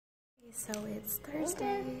So it's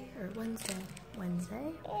Thursday, or Wednesday,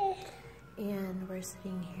 and we're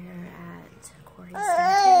sitting here at Corey's dentist,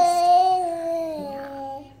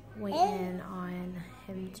 waiting on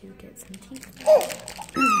him to get some teeth.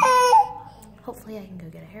 Hopefully I can go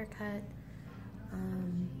get a haircut,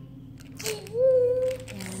 and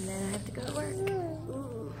then I have to go to work.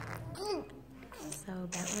 So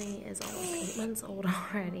Bentley is almost 8 months old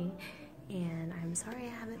already. And I'm sorry I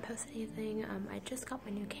haven't posted anything. I just got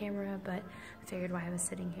my new camera, but I figured while I was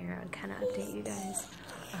sitting here, I would kind of update you guys.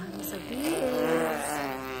 So he is...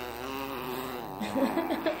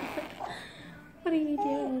 What are you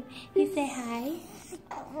doing? You say hi?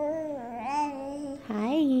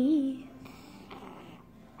 Hi.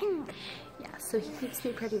 Yeah, so he keeps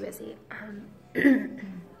me pretty busy.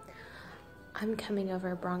 I'm coming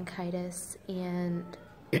over bronchitis and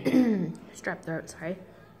strep throat, sorry.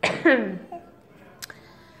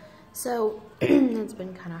 So it's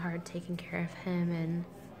been kind of hard taking care of him, and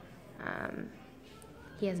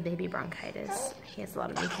he has baby bronchitis. He has a lot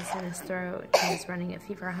of mucus in his throat. He's running at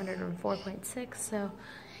fever 104.6, so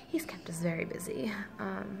he's kept us very busy.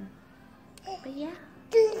 But yeah,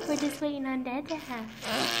 we're just waiting on Dad to have.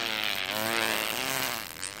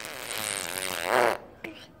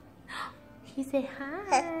 He said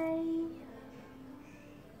hi.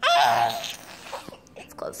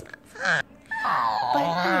 Close enough. But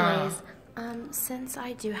anyways, since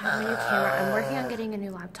I do have my new camera, I'm working on getting a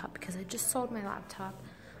new laptop because I just sold my laptop,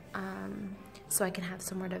 so I can have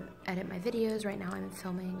somewhere to edit my videos. Right now I'm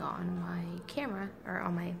filming on my camera, or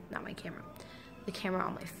on my, not my camera, the camera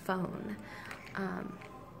on my phone.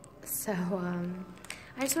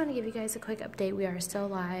 I just want to give you guys a quick update. We are still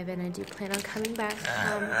live, and I do plan on coming back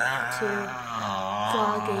to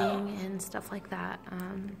vlogging and stuff like that.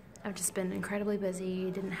 I've just been incredibly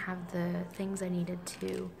busy, didn't have the things I needed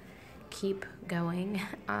to keep going.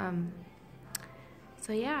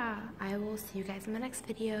 So yeah, I will see you guys in the next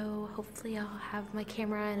video. Hopefully I'll have my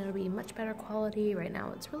camera and it'll be much better quality. Right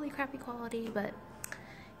now it's really crappy quality, but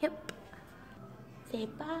yep. Say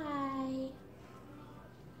bye.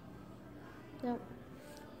 Nope.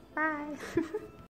 Bye.